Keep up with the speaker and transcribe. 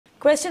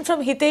Question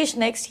from Hitesh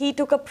next. He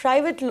took a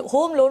private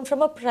home loan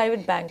from a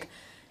private bank.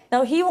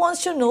 Now he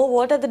wants to know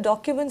what are the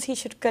documents he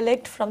should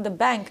collect from the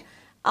bank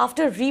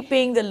after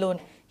repaying the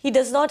loan. He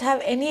does not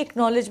have any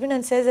acknowledgement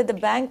and says that the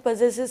bank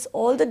possesses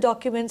all the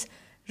documents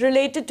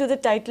related to the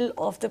title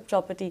of the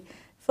property.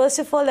 First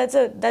of all,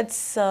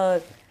 that's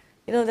a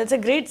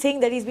great thing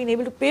that he's been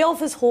able to pay off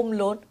his home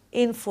loan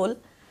in full.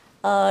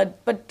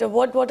 But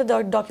what are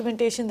the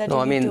documentation that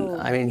you need to...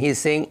 I mean, he's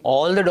saying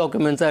all the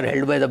documents are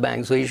held by the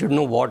bank, so he should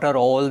know what are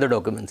all the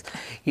documents.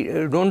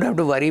 You don't have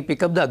to worry.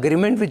 Pick up the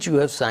agreement which you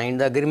have signed.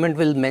 The agreement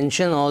will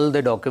mention all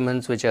the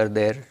documents which are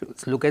there.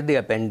 So look at the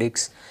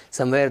appendix.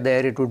 Somewhere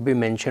there it would be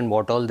mentioned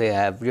what all they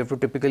have. You have to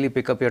typically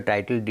pick up your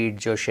title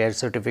deeds, your share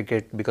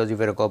certificate, because if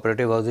you're a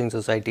cooperative housing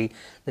society,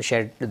 the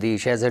share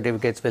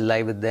certificates will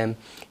lie with them.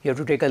 You have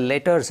to take a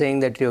letter saying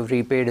that you have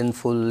repaid in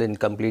full in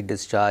complete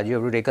discharge. You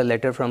have to take a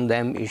letter from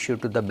them issued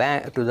to the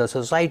bank, to the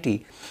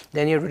society.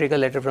 Then you have to take a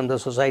letter from the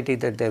society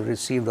that they've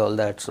received all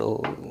that.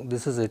 So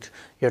this is it.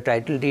 Your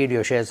title deed,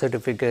 your share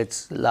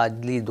certificates,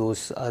 largely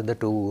those are the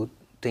two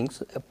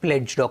things. A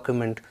pledge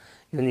document,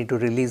 you need to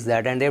release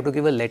that, and they have to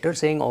give a letter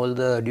saying all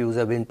the dues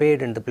have been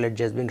paid and the pledge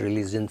has been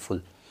released in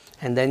full.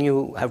 And then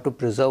you have to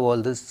preserve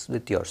all this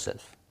with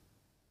yourself.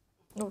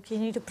 Okay,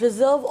 you need to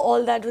preserve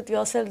all that with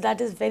yourself.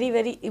 That is very,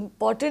 very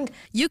important.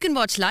 You can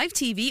watch live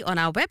TV on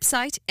our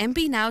website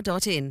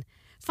mpnow.in.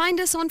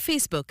 Find us on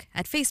Facebook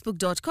at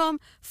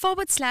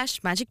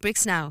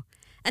facebook.com/magicbricksnow.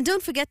 And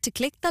don't forget to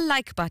click the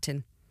like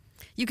button.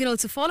 You can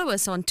also follow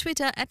us on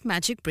Twitter at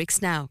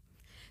magicbricksnow.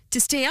 To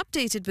stay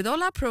updated with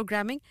all our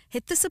programming,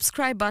 hit the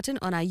subscribe button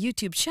on our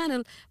YouTube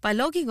channel by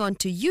logging on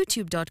to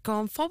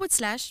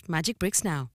youtube.com/magicbricksnow.